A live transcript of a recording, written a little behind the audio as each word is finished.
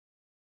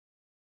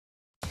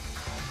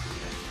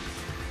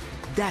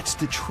That's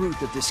the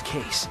truth of this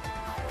case,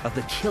 of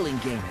the killing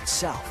game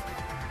itself.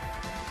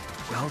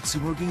 Well,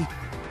 Tsumugi?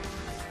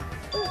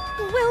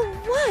 Well,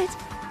 what?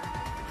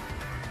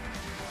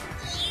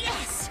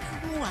 Yes!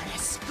 What a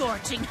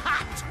scorching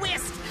hot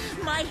twist!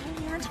 My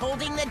hand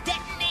holding the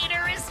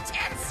detonator is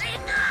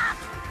tensing up!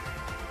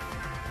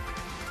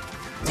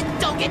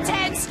 Don't get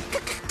tense!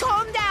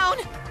 Calm down!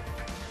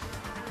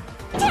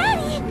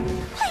 Daddy!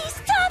 Please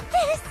stop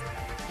this!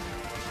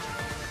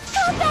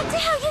 Go back to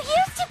how you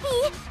used to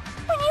be,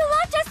 when you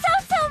loved us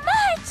so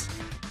much!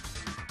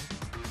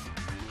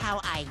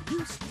 How I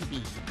used to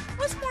be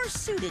was more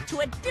suited to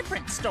a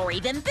different story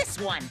than this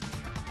one.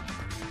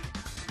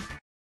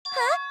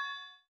 Huh?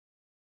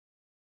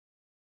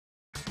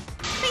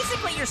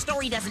 Basically, your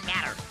story doesn't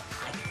matter.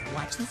 I can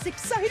watch this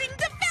exciting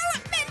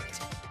development!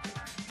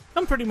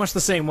 I'm pretty much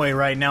the same way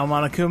right now,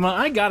 Monokuma.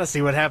 I gotta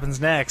see what happens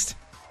next.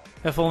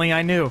 If only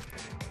I knew.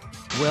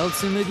 Well,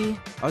 Tsumugi,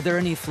 are there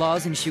any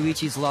flaws in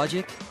Shuichi's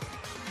logic?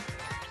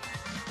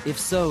 If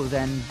so,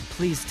 then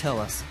please tell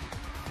us.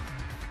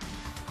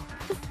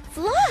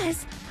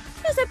 Flaws?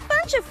 There's a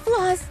bunch of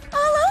flaws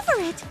all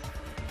over it.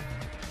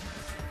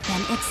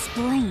 Then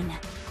explain.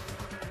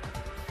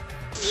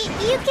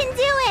 You can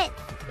do it!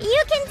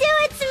 You can do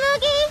it,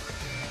 Tsumugi!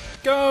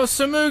 Go,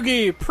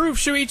 Tsumugi! Prove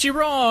Shuichi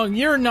wrong!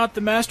 You're not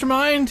the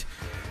mastermind!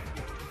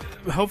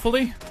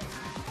 Hopefully.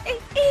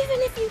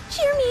 Even if you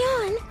cheer me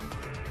on.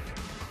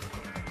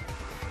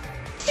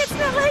 It's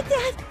not like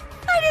that!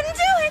 I didn't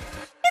do it!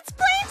 It's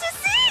plain to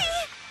see!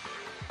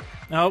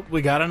 Oh,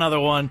 we got another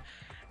one.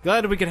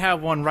 Glad we could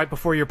have one right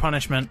before your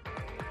punishment.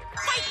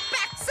 Fight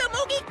back,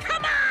 Tsumugi!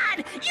 Come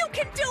on! You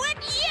can do it!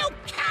 You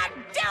can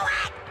do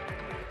it!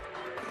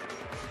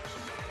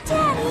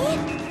 Daddy,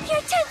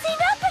 you're tensing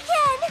up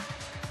again!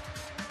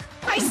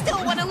 I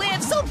still want to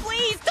live, so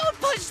please don't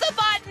push the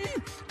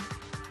button!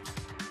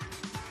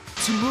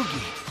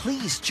 Tsumugi,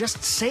 please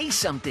just say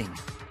something.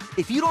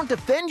 If you don't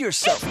defend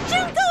yourself... It's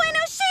Junko and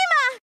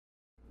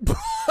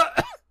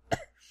Oshima!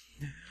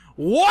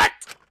 What?!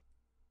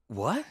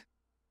 What?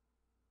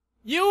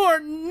 You are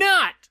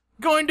not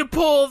going to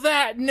pull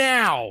that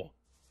now!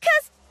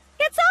 'Cause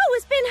it's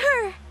always been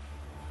her!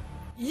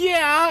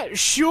 Yeah,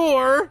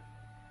 sure.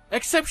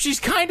 Except she's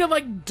kind of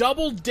like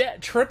double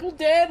dead, triple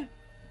dead?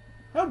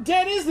 How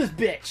dead is this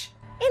bitch?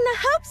 In the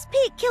Hope's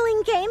Peak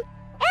killing game,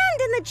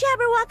 and in the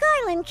Jabberwock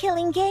Island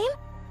killing game,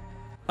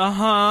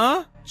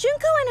 Uh-huh.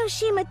 Junko and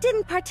Oshima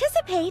didn't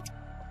participate.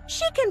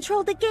 She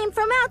controlled the game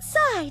from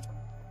outside.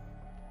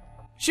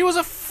 She was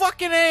a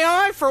fucking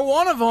AI for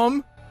one of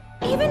them.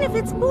 Even if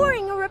it's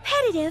boring or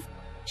repetitive,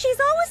 she's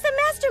always the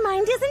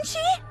mastermind, isn't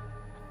she?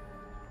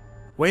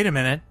 Wait a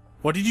minute.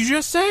 What did you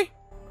just say?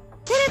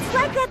 Then it's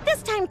like that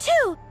this time,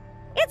 too.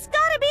 It's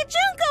gotta be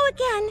Junko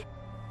again.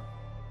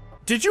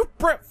 Did you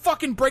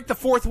fucking break the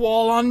fourth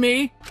wall on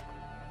me?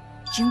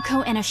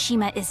 Junko and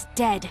Oshima is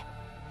dead.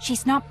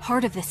 She's not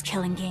part of this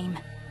killing game.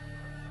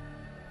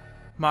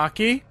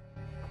 Maki?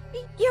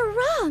 You're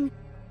wrong.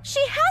 She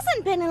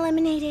hasn't been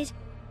eliminated.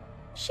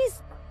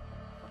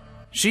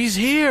 She's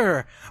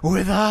here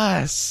with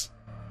us.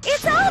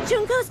 It's all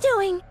Junko's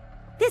doing.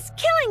 This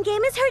killing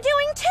game is her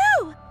doing,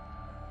 too.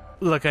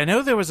 Look, I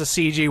know there was a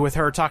CG with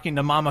her talking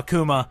to Mama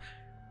Kuma,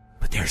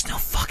 but there's no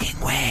fucking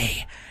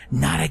way.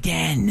 Not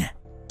again.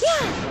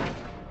 Yeah,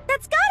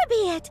 that's gotta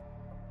be it.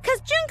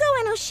 'Cause Junko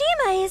and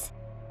Oshima is...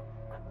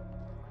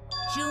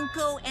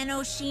 Junko and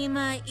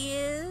Oshima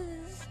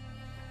is...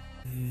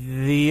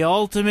 The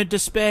ultimate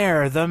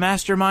despair, the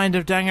mastermind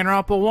of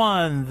Danganronpa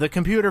 1, the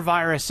computer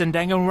virus in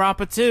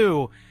Danganronpa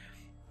 2,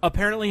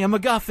 apparently a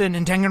MacGuffin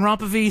in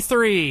Danganronpa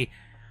V3.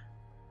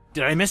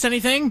 Did I miss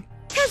anything?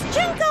 'Cause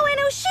Junko and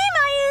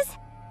Oshima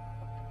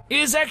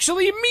Is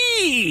actually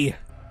me!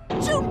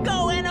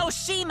 Junko and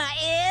Oshima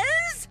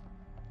is...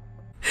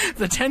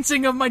 The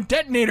tensing of my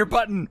detonator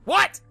button.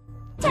 What?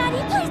 Daddy,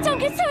 please don't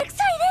get so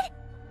excited!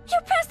 You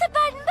pressed the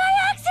button by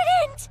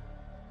accident!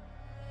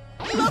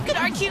 Look at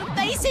our cute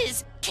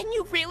faces! Can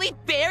you really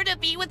bear to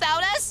be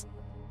without us?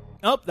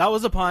 Oh, that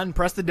was a pun.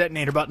 Press the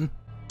detonator button.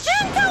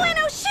 Junko and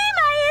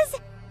Oshima is...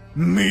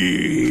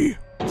 Me!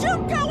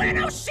 Junko and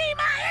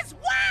Oshima is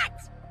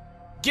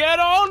what? Get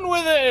on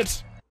with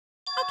it!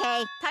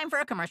 Okay, time for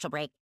a commercial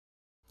break.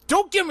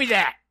 Don't give me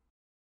that!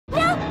 No,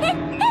 it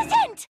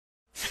isn't!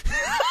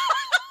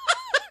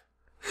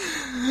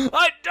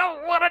 I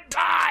don't want to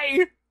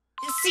die!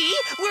 See?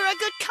 We're a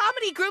good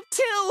comedy group,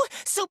 too!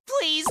 So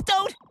please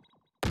don't...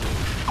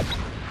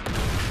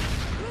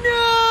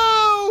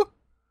 No!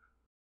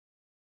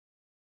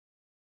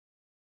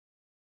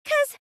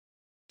 'Cause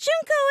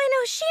Junko and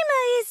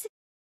Oshima is...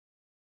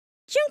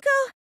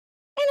 Junko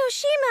and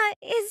Oshima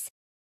is...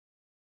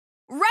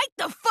 Right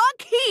the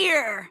fuck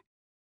here!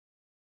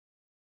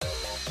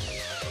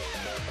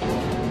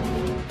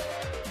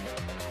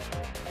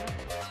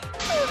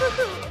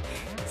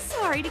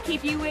 Sorry to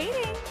keep you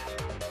waiting.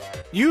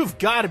 You've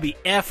got to be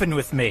effing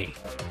with me.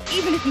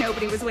 Even if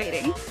nobody was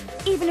waiting.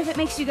 Even if it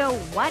makes you go,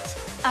 what?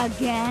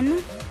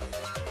 Again?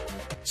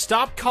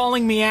 Stop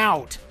calling me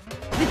out.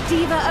 The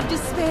Diva of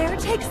Despair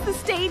takes the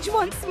stage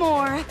once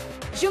more.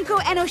 Junko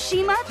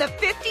Enoshima, the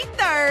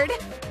 53rd.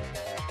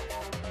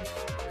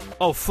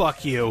 Oh,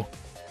 fuck you.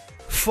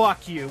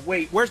 Fuck you.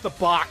 Wait, where's the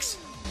box?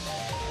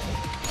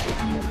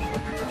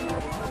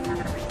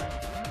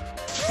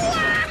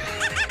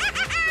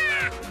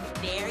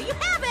 There you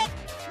have it!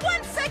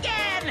 Once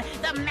again,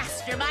 the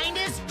mastermind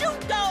is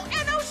Junko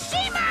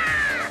Enoshima!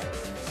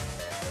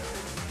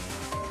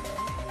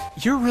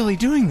 You're really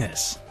doing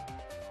this.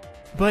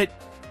 But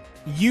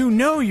you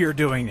know you're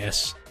doing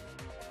this.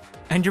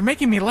 And you're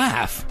making me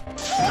laugh.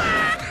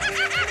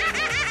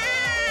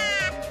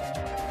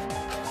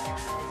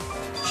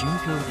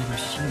 Junko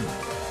Enoshima,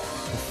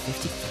 the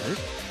 53rd?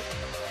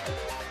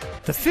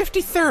 The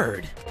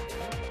 53rd?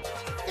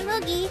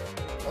 Tsumugi,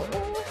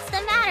 what's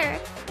the matter?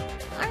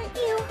 Aren't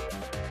you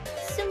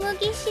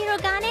Tsumugi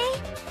Shirogane?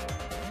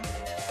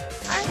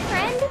 Our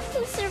friend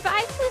who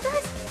survived with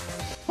us?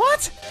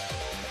 What?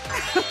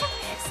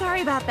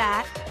 Sorry about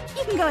that.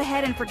 You can go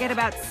ahead and forget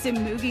about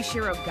Tsumugi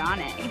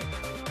Shirogane.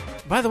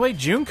 By the way,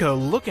 Junko,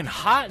 looking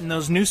hot in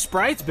those new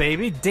sprites,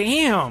 baby.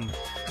 Damn!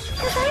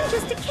 Because I'm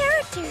just a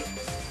character.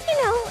 You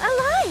know,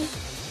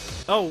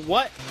 alive. Oh,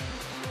 what?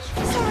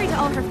 Sorry to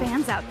all her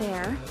fans out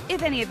there.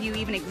 If any of you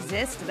even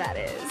exist, that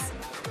is.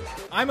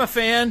 I'm a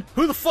fan.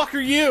 Who the fuck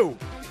are you?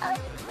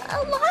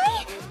 A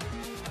lie?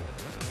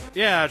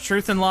 Yeah,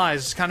 truth and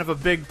lies is kind of a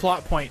big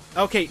plot point.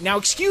 Okay, now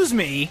excuse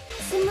me.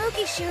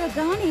 Tsumugi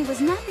Shirogane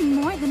was nothing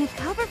more than a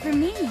cover for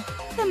me,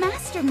 the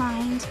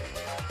mastermind.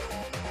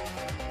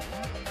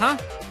 Huh?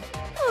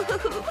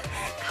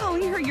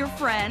 Calling her your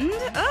friend?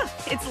 Ugh,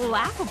 it's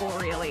laughable,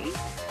 really.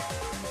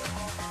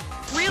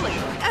 Really,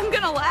 I'm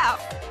gonna laugh.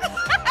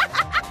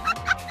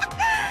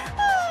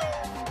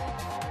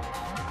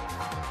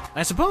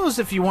 I suppose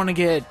if you want to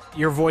get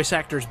your voice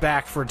actors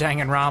back for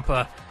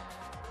Danganronpa,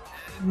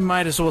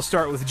 might as well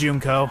start with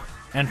Junko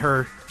and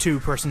her two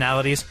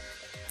personalities.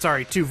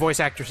 Sorry, two voice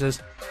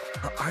actresses.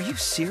 Are you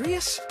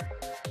serious?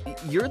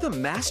 You're the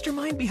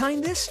mastermind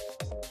behind this?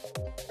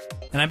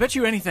 And I bet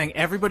you anything,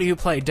 everybody who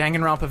played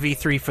Danganronpa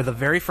V3 for the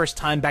very first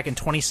time back in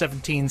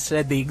 2017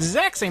 said the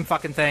exact same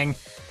fucking thing.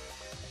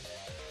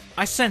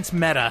 I sense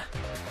meta.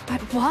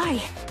 But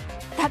why?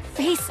 That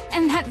face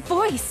and that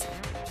voice.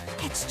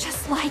 It's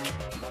just like...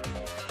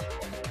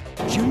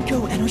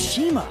 Junko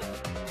Enoshima.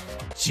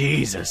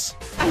 Jesus.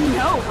 I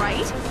know,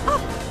 right?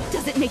 Oh,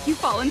 does it make you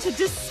fall into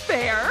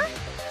despair?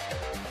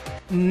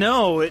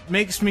 No, it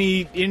makes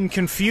me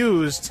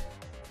confused.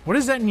 What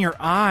is that in your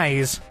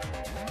eyes?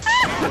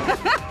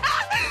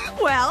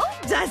 Well,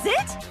 does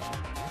it?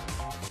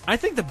 I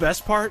think the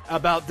best part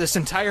about this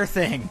entire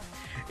thing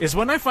is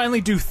when I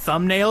finally do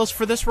thumbnails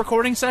for this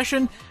recording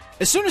session,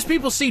 as soon as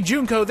people see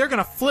Junko, they're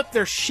gonna flip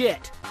their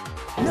shit.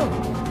 No,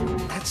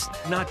 that's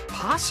not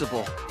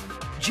possible.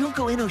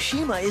 Junko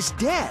Enoshima is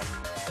dead.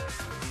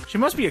 She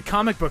must be a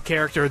comic book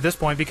character at this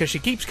point because she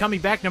keeps coming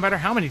back no matter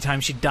how many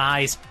times she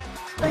dies.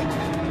 But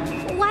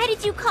why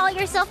did you call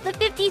yourself the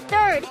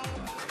 53rd?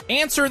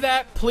 Answer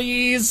that,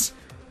 please.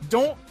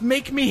 Don't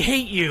make me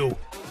hate you.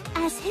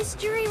 As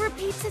history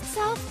repeats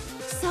itself,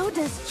 so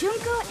does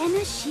Junko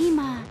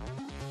Enoshima.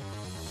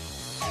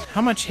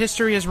 How much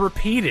history is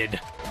repeated?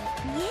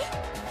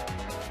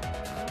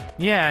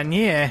 Yeah?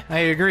 Yeah, I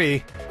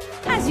agree.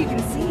 As you can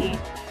see,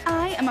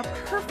 I am a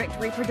perfect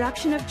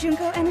reproduction of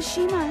Junko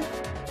Enoshima.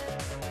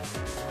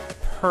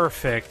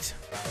 Perfect.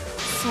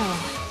 So,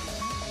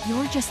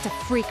 you're just a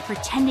freak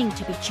pretending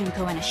to be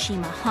Junko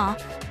Enoshima, huh?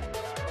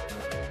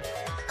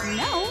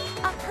 No,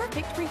 a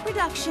perfect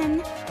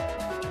reproduction.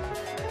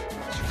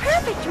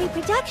 Perfect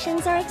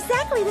reproductions are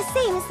exactly the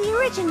same as the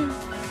original.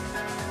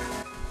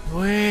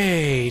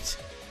 Wait.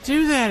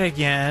 Do that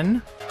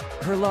again.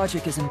 Her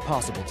logic is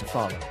impossible to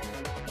follow,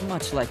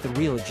 much like the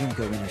real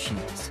Junko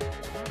Enoshima's.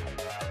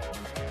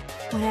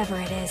 Whatever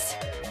it is,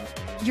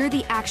 you're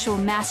the actual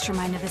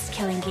mastermind of this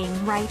killing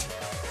game, right?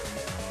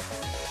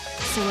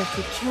 So if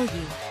we kill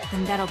you,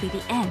 then that'll be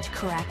the end,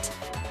 correct?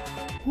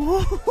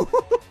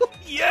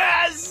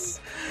 Yes!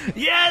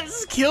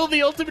 Yes! Kill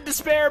the ultimate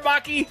despair,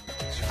 Maki!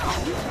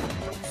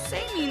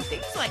 Say mean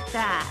things like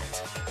that.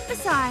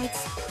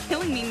 Besides,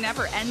 killing me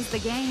never ends the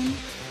game.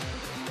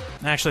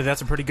 Actually,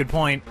 that's a pretty good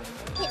point.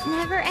 It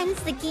never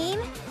ends the game?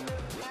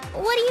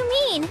 What do you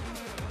mean?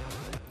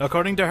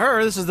 According to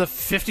her, this is the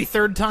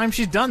 53rd time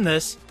she's done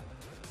this.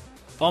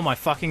 Oh my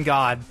fucking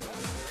god.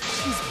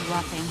 She's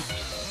bluffing.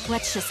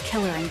 Let's just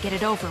kill her and get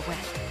it over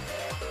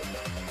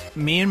with.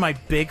 Me and my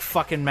big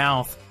fucking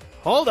mouth.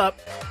 Hold up.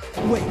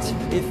 Wait,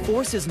 if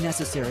force is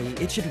necessary,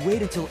 it should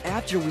wait until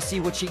after we see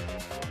what she...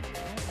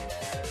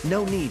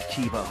 No need,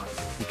 Kibo,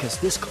 because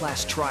this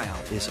class trial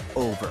is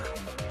over.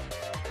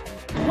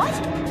 What?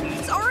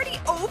 It's already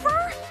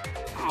over?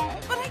 Oh,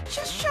 but I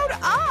just showed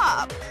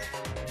up.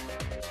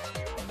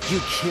 You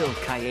killed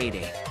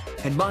Kaede,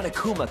 and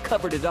Monokuma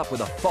covered it up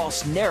with a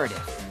false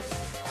narrative.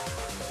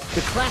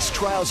 The class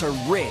trials are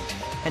rigged,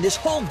 and this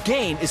whole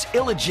game is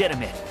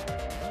illegitimate.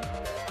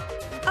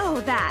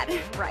 Oh, that.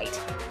 Right.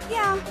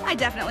 Yeah, I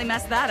definitely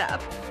messed that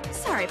up.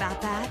 Sorry about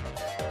that.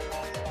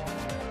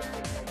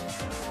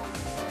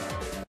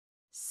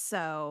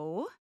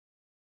 So?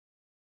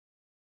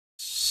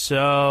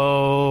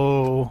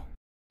 So...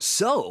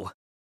 So?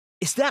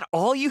 Is that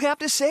all you have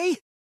to say?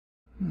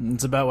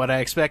 It's about what I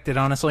expected,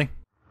 honestly.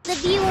 The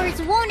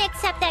viewers won't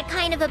accept that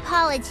kind of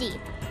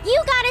apology.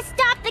 You gotta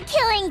stop the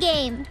killing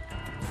game!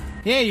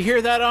 Yeah, you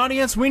hear that,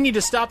 audience? We need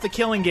to stop the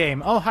killing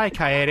game. Oh, hi,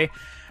 Kaede.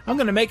 I'm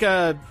gonna make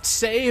a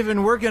save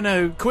and we're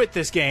gonna quit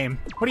this game.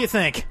 What do you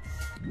think?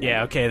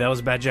 Yeah, okay, that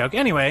was a bad joke.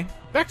 Anyway,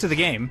 back to the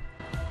game.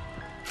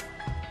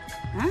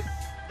 Huh?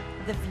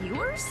 The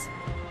viewers?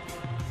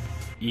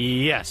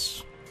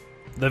 Yes.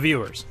 The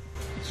viewers.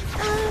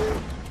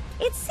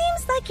 It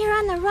seems like you're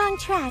on the wrong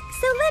track,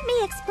 so let me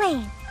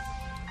explain.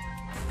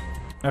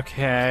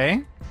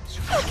 Okay.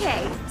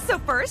 Okay, so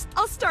first,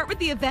 I'll start with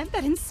the event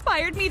that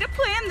inspired me to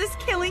plan this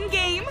killing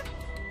game.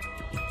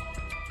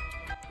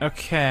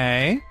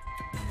 Okay.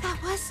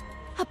 That was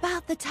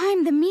about the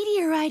time the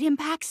meteorite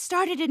impact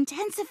started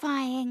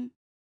intensifying.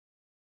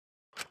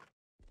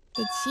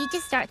 Did she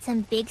just start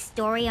some big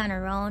story on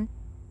her own?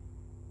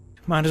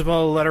 Might as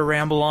well let her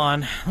ramble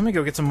on. Let me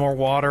go get some more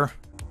water.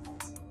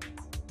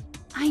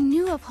 I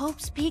knew of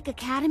Hope's Peak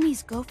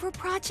Academy's Gopher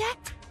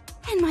Project,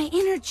 and my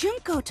inner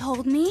Junko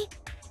told me.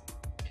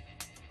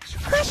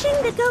 Crushing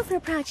the Gopher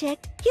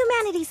Project,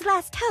 humanity's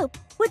last hope,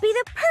 would be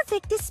the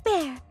perfect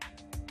despair.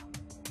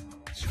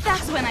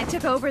 That's when I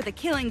took over the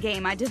killing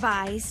game I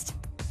devised.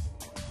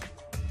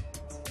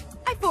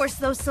 I forced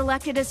those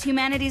selected as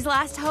humanity's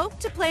last hope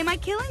to play my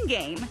killing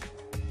game.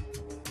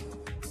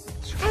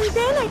 And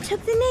then I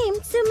took the name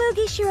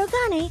Tsumugi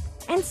Shirogane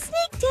and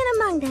sneaked in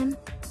among them.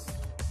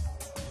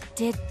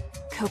 Did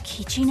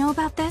Kokichi know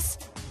about this?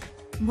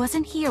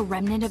 Wasn't he a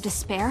remnant of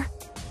despair?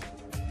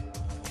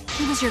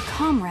 He was your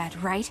comrade,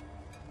 right?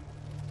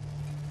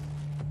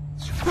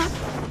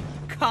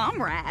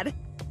 Comrade?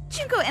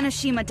 Junko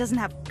Enoshima doesn't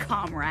have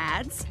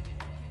comrades.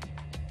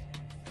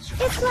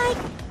 It's like,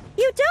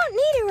 you don't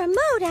need a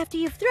remote after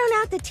you've thrown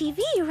out the TV,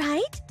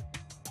 right?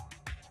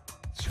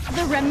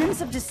 The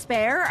remnants of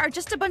despair are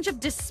just a bunch of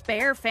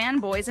despair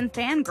fanboys and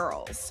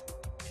fangirls.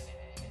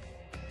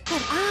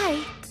 But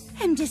I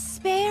am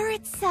despair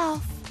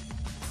itself.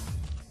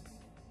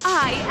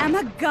 I am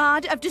a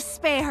god of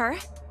despair.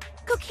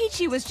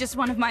 Kokichi was just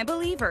one of my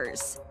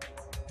believers.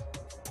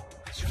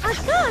 A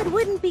god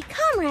wouldn't be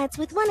comrades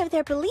with one of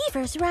their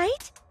believers,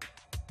 right?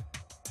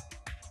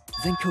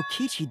 Then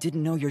Kokichi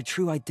didn't know your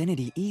true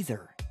identity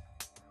either.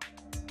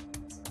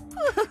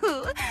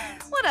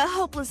 What a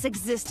hopeless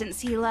existence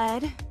he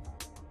led.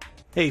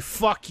 Hey,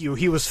 fuck you.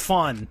 He was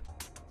fun.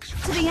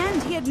 To the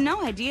end, he had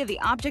no idea the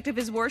object of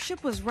his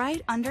worship was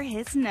right under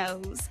his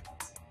nose.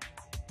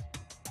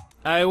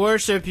 I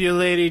worship you,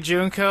 Lady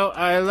Junko.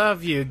 I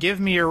love you. Give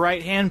me your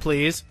right hand,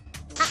 please.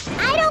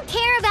 I don't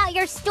care about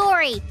your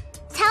story.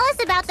 Tell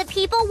us about the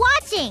people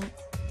watching.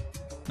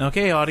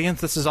 Okay, audience,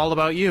 this is all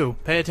about you.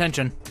 Pay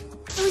attention.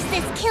 Who's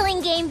this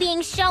killing game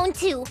being shown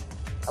to?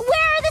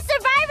 Where are the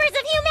survivors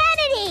of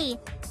humanity?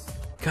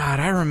 God,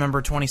 I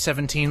remember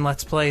 2017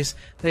 Let's Plays.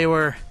 They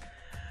were...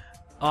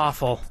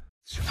 awful.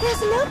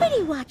 There's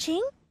nobody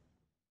watching.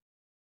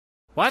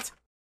 What?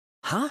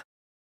 Huh?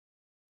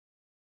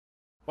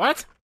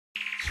 What?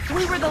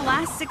 We were the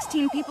last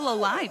 16 people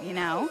alive, you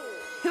know.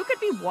 Who could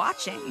be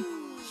watching?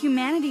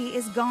 Humanity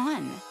is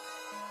gone.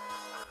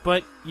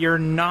 But you're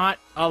not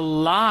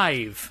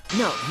alive.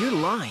 No, you're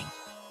lying.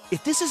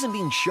 If this isn't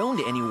being shown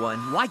to anyone,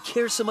 why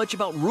care so much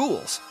about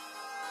rules?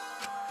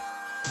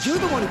 You're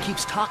the one who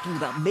keeps talking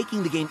about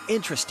making the game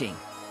interesting.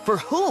 For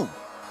whom?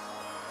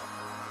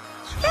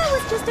 That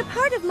was just a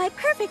part of my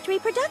perfect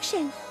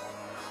reproduction.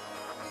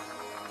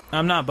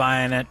 I'm not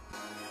buying it.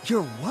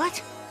 You're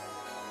what?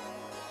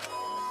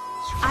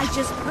 I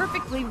just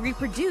perfectly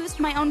reproduced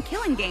my own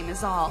killing game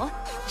is all.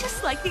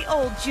 Just like the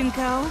old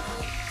Junko.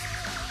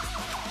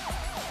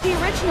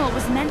 The original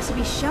was meant to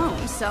be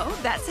shown, so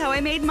that's how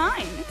I made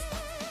mine.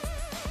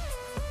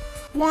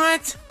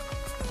 What?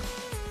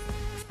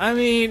 I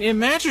mean, it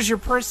matches your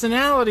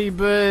personality,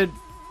 but...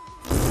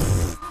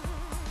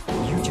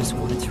 You just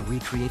wanted to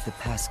recreate the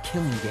past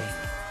killing game.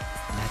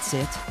 And that's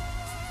it?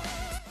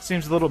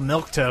 Seems a little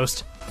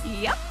milquetoast.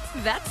 Yep,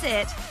 that's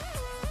it.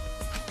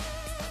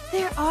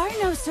 There are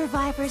no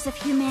survivors of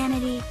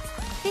humanity.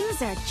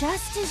 Things are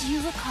just as you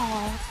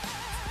recall.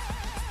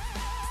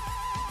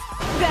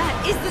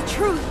 That is the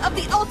truth of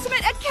the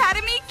Ultimate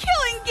Academy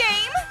killing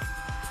game!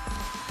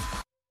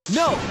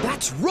 No,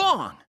 that's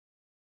wrong!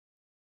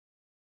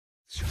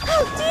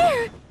 Oh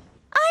dear!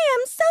 I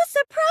am so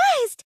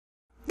surprised!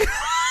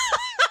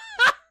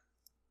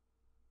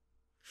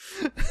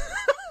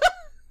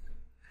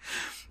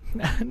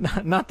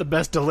 Not the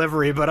best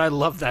delivery, but I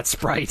love that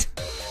sprite.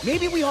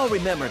 Maybe we all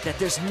remember that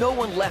there's no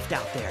one left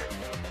out there.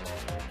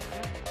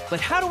 But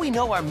how do we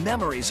know our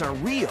memories are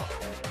real?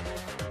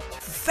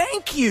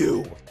 Thank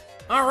you!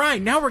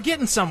 Alright, now we're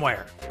getting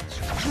somewhere.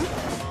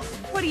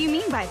 What do you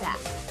mean by that?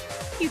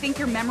 You think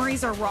your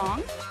memories are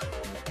wrong?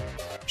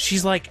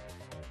 She's like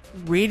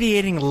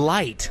radiating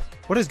light.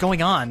 What is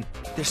going on?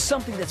 There's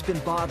something that's been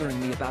bothering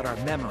me about our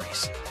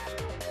memories.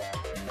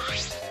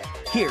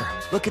 Here,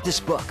 look at this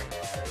book.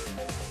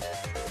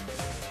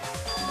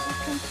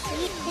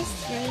 complete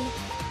history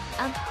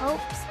of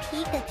Hope's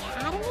Peak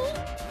Academy?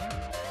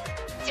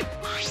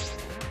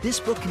 This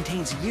book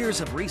contains years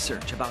of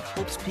research about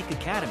Hope's Peak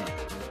Academy.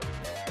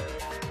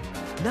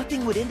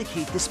 Nothing would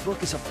indicate this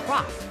book is a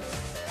prop.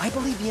 I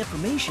believe the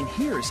information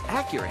here is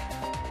accurate.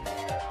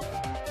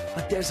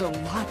 But there's a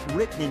lot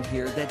written in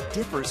here that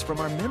differs from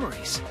our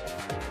memories.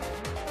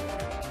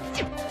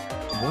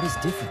 What is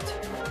different?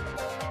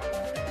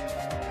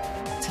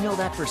 To know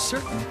that for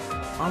certain,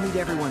 I'll need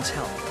everyone's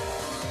help.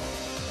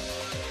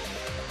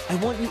 I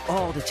want you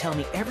all to tell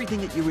me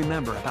everything that you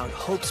remember about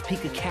Hope's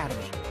Peak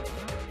Academy.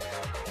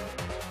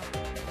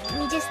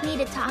 We just need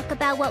to talk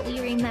about what we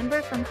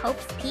remember from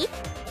Hope's Peak?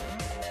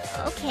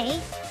 Okay.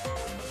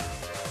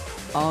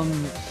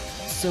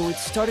 So it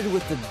started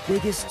with the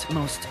biggest,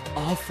 most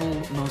awful,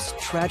 most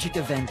tragic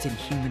event in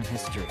human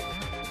history.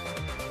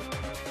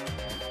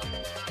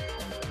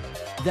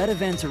 That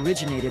event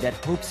originated at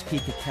Hope's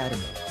Peak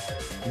Academy,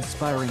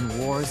 inspiring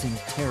wars and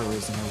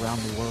terrorism around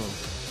the world.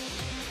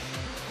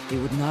 It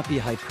would not be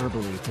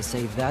hyperbole to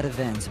say that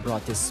event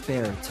brought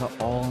despair to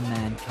all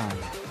mankind.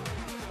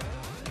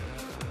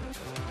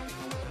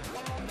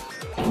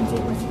 And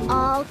it was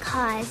all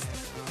caused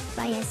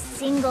by a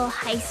single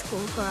high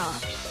school girl.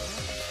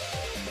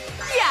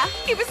 Yeah,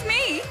 it was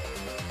me!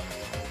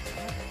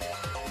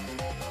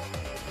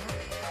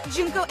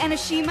 Junko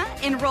Enoshima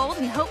enrolled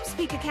in Hope's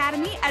Peak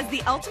Academy as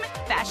the ultimate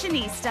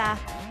fashionista.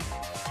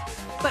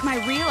 But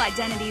my real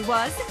identity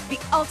was the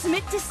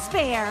ultimate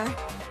despair.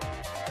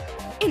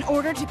 In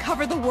order to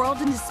cover the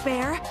world in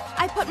despair,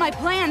 I put my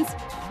plans...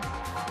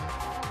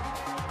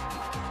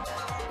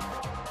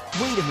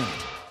 Wait a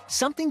minute.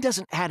 Something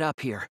doesn't add up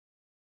here.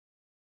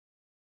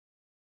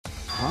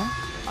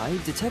 Huh? I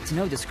detect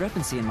no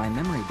discrepancy in my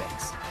memory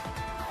banks.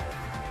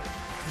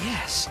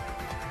 Yes.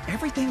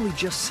 Everything we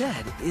just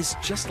said is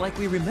just like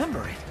we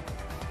remember it.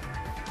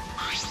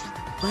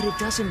 But it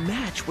doesn't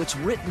match what's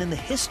written in the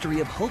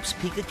history of Hope's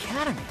Peak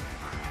Academy.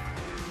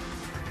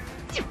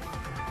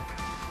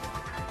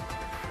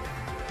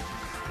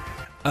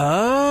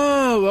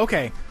 Oh,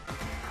 okay.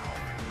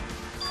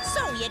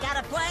 So you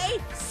gotta play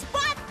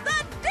Spot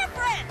the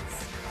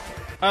Difference!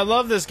 I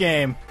love this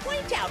game.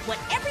 Point out what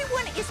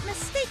everyone is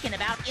mistaken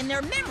about in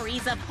their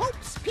memories of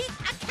Hope's Peak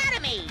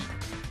Academy.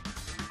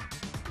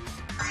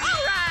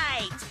 All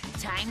right,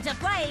 time to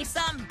play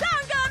some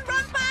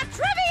Danganronpa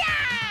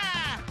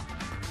trivia!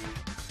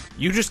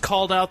 You just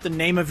called out the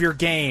name of your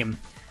game.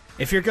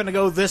 If you're gonna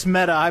go this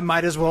meta, I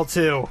might as well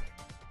too.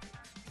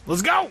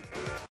 Let's go!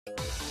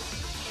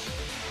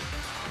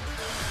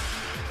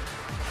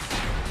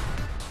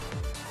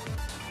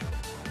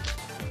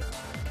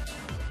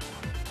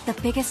 The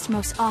biggest,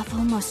 most awful,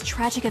 most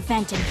tragic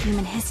event in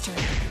human history.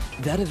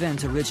 That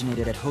event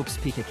originated at Hope's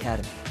Peak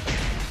Academy,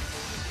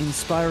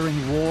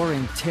 inspiring war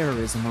and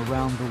terrorism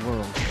around the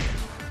world.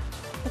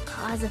 The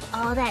cause of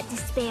all that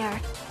despair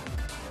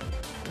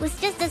was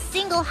just a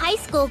single high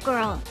school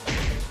girl.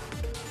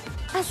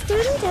 A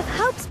student of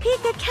Hope's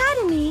Peak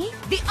Academy.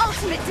 The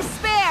ultimate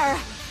despair!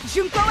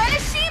 Junko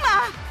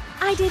Enoshima!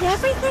 I did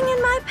everything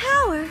in my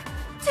power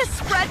To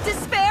spread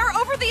despair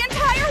over the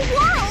entire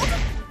world!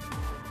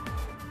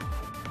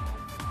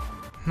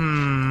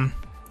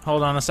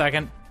 Hold on a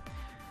second.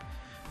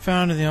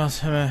 Found in the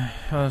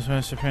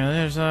ultimate supreme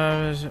leaders.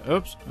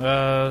 Oops.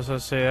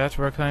 Let's say that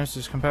work claims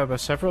is compiled by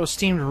several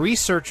esteemed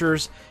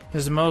researchers.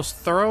 Is the most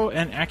thorough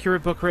and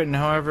accurate book written.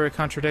 However, it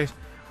contradicts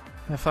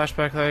the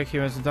flashback like he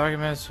was in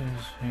documents.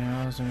 You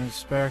know, ultimate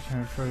despair can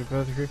refer to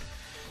both groups.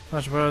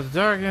 Much about the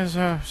darkness,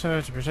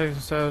 so to protect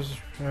themselves.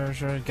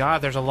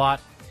 God, there's a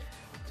lot.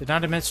 Did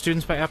not admit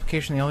students by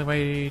application. The only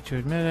way to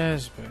admit it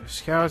is by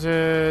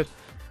scouted.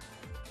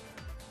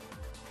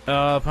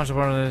 Punch the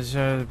board of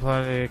the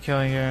plot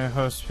killing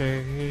host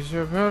pig.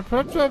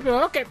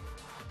 Okay.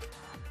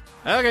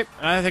 Okay,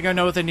 I think I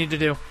know what they need to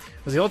do.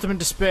 Was the ultimate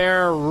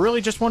despair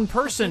really just one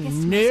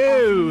person?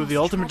 No, the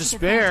ultimate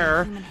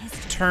despair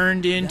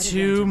turned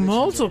into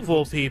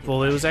multiple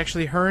people. It was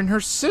actually her and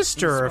her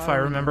sister, if I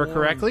remember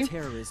correctly.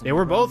 They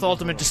were both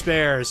ultimate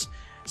despairs.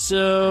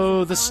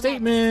 So the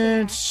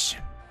statement,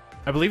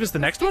 I believe, is the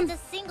next one? The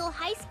single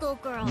high school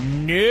girl.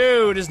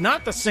 No, it is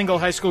not the single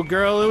high school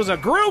girl. It was a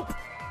group.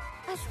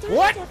 A student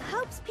What? of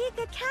Hope's Peak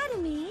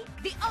Academy.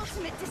 The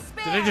ultimate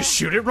despair! Did I just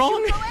shoot it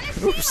wrong? Junko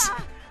Enoshima! Oops.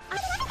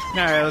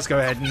 Alright, let's go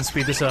ahead and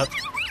speed this up.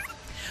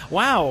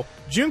 Wow,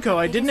 Junko,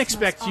 I didn't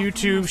expect you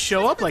to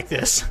show up like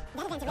this.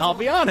 I'll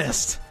be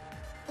honest.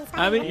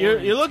 I mean,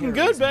 you're looking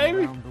good,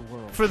 baby.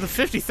 For the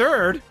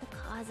 53rd. The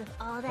cause of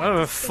all that Whatever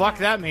the despair fuck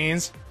that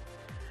means.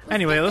 was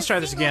Anyway, just let's a try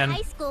this single again.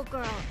 High school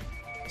girl.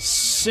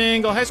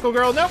 Single high school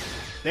girl. Nope.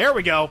 There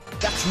we go.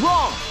 That's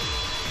wrong!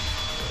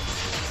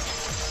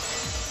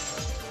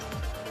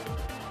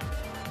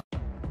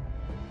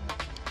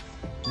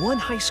 One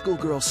high school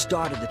girl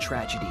started the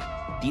tragedy,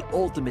 the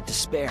ultimate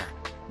despair,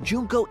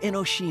 Junko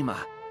Enoshima.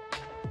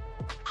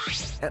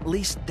 At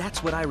least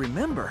that's what I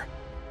remember,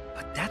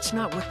 but that's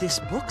not what this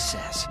book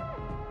says.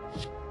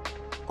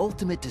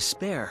 Ultimate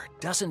despair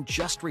doesn't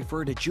just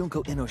refer to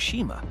Junko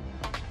Enoshima.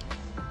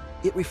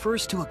 It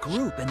refers to a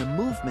group and the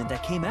movement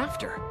that came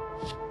after.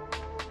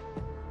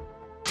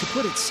 To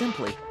put it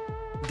simply,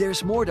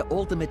 there's more to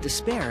Ultimate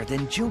Despair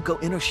than Junko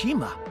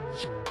Enoshima.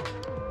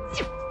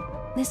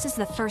 This is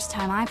the first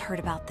time I've heard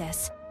about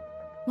this.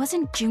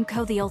 Wasn't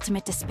Junko the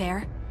ultimate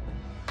despair?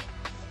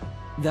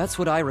 That's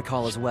what I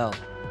recall as well.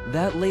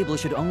 That label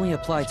should only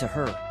apply to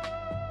her.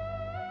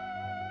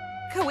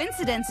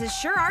 Coincidences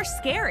sure are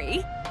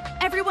scary.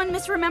 Everyone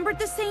misremembered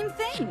the same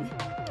thing.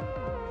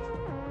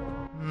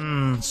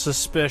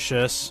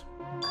 Suspicious.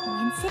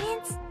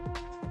 Coincidence?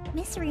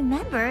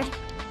 Misremembered?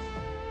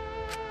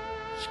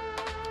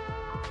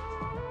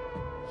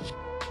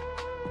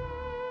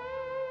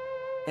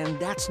 And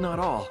that's not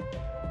all.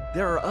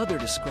 There are other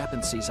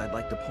discrepancies I'd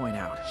like to point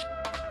out.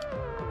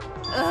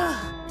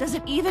 Ugh, does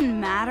it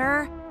even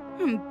matter?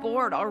 I'm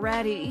bored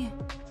already.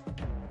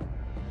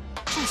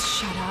 Just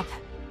shut up.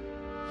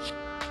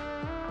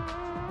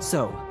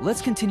 So,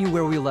 let's continue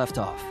where we left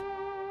off.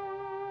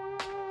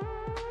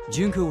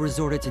 Junko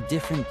resorted to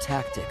different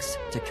tactics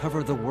to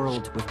cover the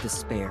world with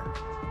despair.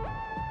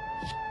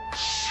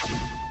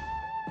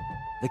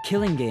 The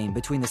killing game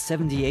between the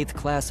 78th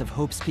class of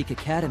Hope's Peak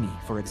Academy,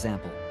 for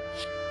example.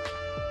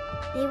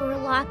 They were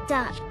locked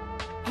up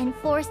and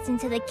forced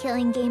into the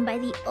killing game by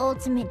the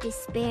ultimate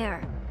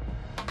despair.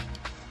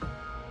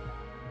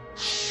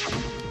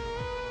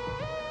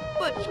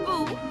 But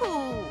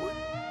boo-hoo.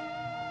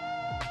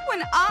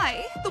 When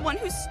I, the one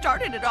who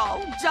started it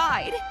all,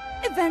 died,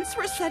 events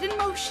were set in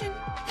motion.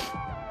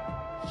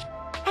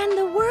 And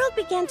the world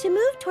began to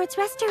move towards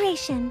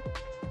restoration.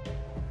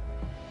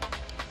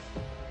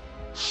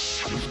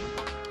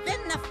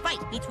 Then the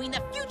fight between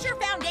the Future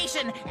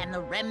Foundation and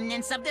the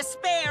remnants of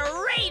despair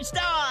raged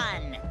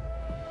on!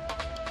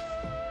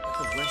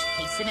 The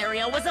worst-case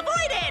scenario was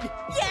avoided!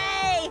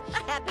 Yay!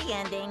 A happy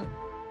ending.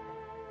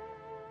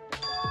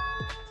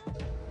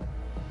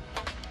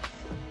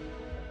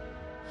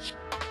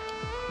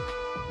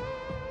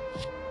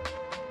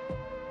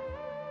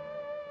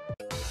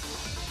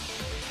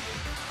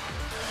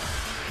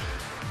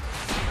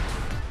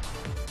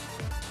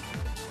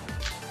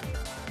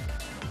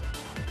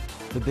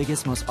 The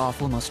biggest, most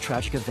awful, most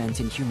tragic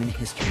event in human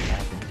history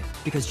happened,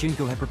 because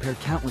Junko had prepared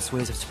countless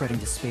ways of spreading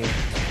despair.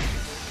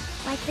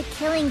 Like the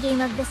killing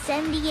game of the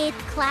 78th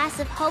class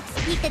of Hope's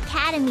Peak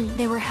Academy.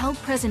 They were held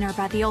prisoner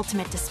by the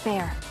ultimate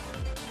despair.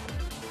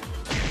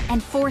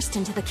 And forced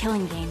into the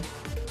killing game.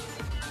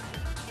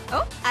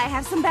 Oh, I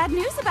have some bad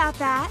news about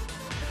that.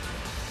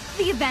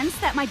 The events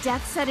that my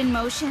death set in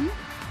motion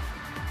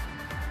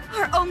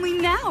are only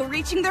now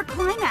reaching their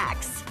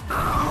climax.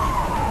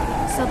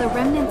 So the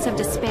remnants of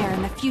despair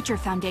and the Future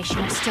Foundation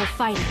are still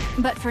fighting.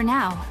 But for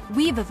now,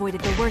 we've avoided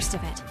the worst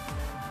of it.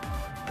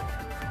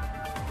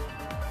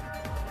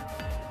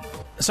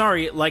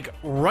 Sorry, like,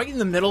 right in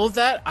the middle of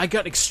that, I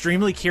got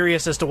extremely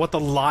curious as to what the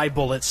lie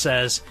bullet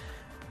says.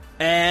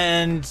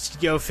 And,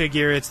 go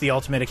figure, it's the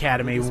Ultimate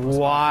Academy.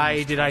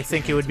 Why did I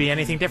think it would be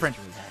anything different?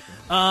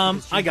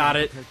 I got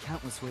it.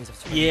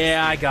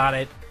 Yeah, I got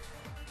it.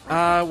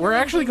 We're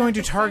actually going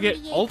to target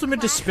Ultimate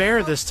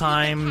Despair this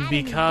time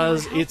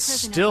because it's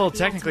still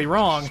technically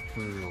wrong.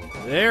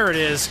 There it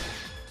is.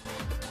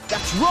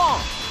 That's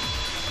wrong!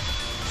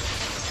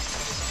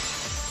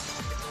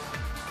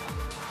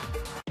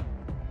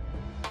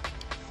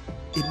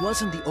 It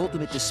wasn't the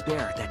Ultimate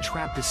Despair that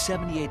trapped the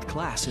 78th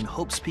class in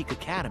Hope's Peak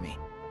Academy.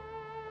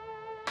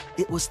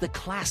 It was the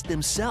class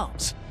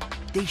themselves.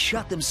 They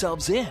shut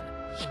themselves in.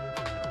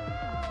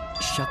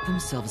 Shut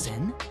themselves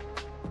in?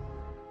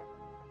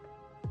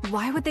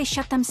 Why would they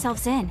shut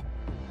themselves in?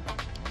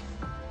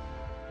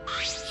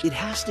 It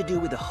has to do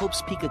with the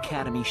Hope's Peak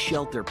Academy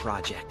shelter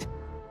project.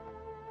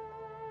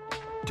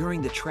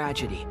 During the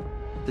tragedy,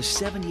 the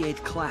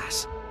 78th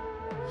class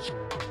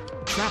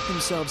trapped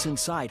themselves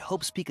inside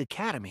Hope's Peak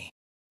Academy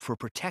for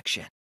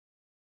protection.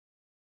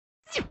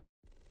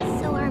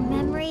 So our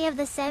memory of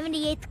the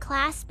 78th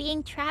class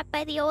being trapped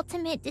by the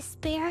ultimate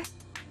despair?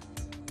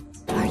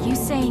 Are you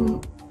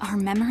saying our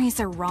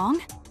memories are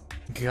wrong?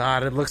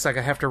 God, it looks like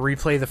I have to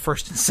replay the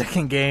first and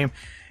second game.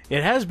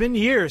 It has been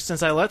years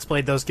since I Let's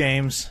Played those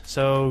games,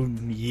 so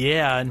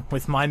yeah, and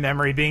with my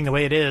memory being the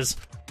way it is.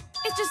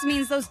 It just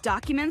means those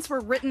documents were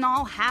written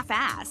all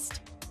half-assed.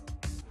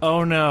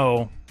 Oh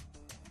no.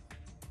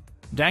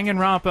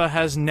 Danganronpa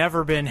has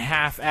never been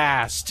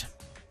half-assed,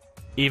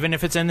 even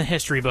if it's in the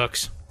history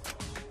books.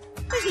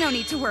 There's no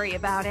need to worry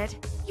about it.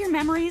 Your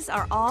memories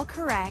are all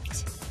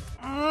correct.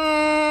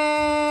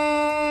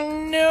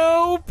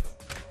 Nope.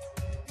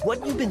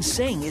 What you've been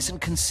saying isn't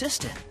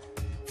consistent.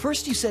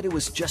 First you said it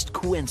was just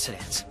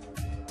coincidence.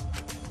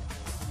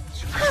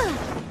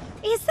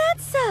 Is that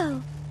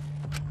so?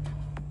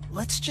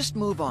 Let's just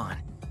move on.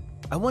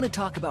 I want to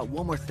talk about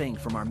one more thing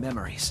from our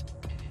memories.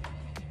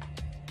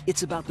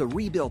 It's about the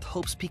rebuilt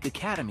Hope's Peak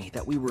Academy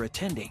that we were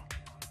attending.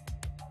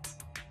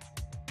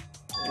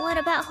 What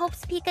about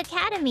Hope's Peak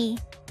Academy?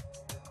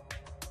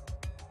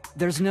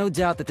 There's no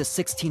doubt that the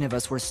 16 of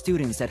us were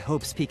students at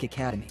Hope's Peak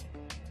Academy.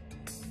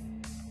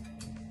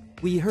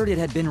 We heard it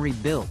had been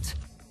rebuilt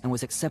and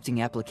was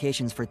accepting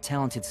applications for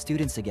talented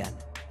students again.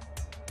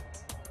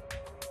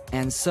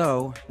 And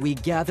so, we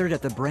gathered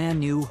at the brand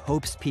new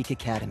Hope's Peak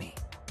Academy.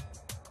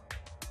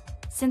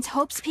 Since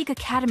Hope's Peak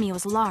Academy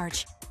was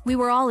large, we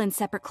were all in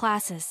separate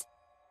classes.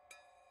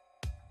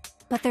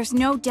 But there's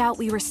no doubt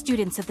we were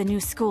students of the new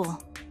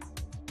school.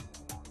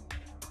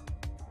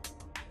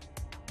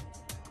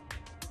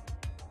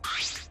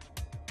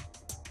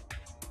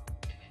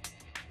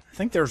 I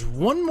think there's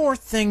one more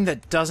thing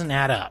that doesn't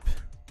add up.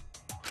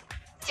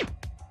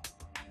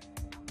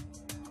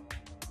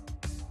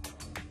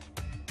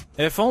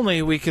 If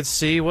only we could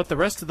see what the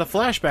rest of the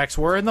flashbacks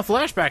were in the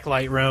flashback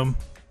light room.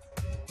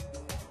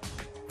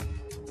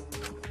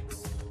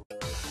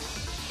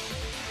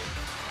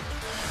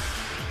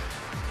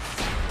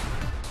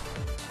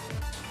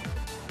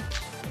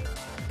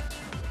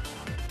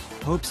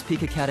 Hope's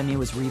Peak Academy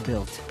was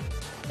rebuilt.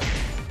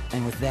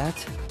 And with that,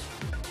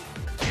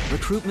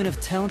 recruitment of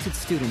talented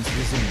students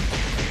resumed.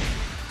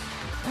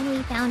 When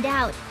we found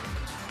out,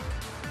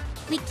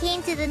 we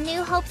came to the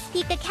new Hope's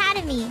Peak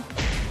Academy.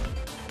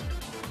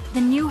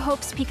 The new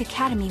Hope's Peak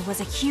Academy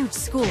was a huge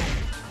school.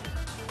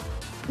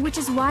 Which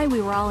is why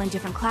we were all in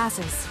different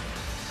classes.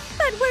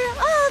 But we're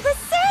all the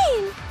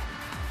same!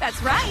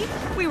 That's right.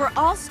 We were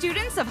all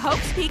students of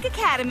Hope's Peak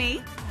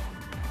Academy.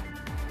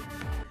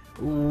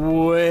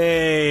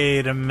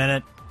 Wait a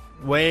minute.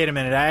 Wait a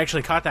minute. I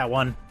actually caught that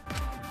one.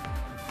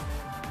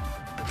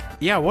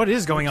 Yeah, what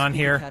is going on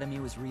here? The Academy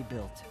was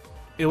rebuilt.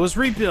 It was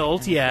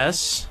rebuilt,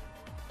 yes.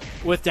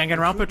 With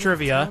Danganronpa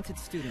trivia.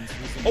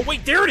 Oh,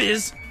 wait, there it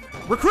is!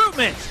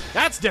 Recruitment!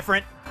 That's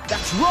different.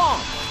 That's wrong!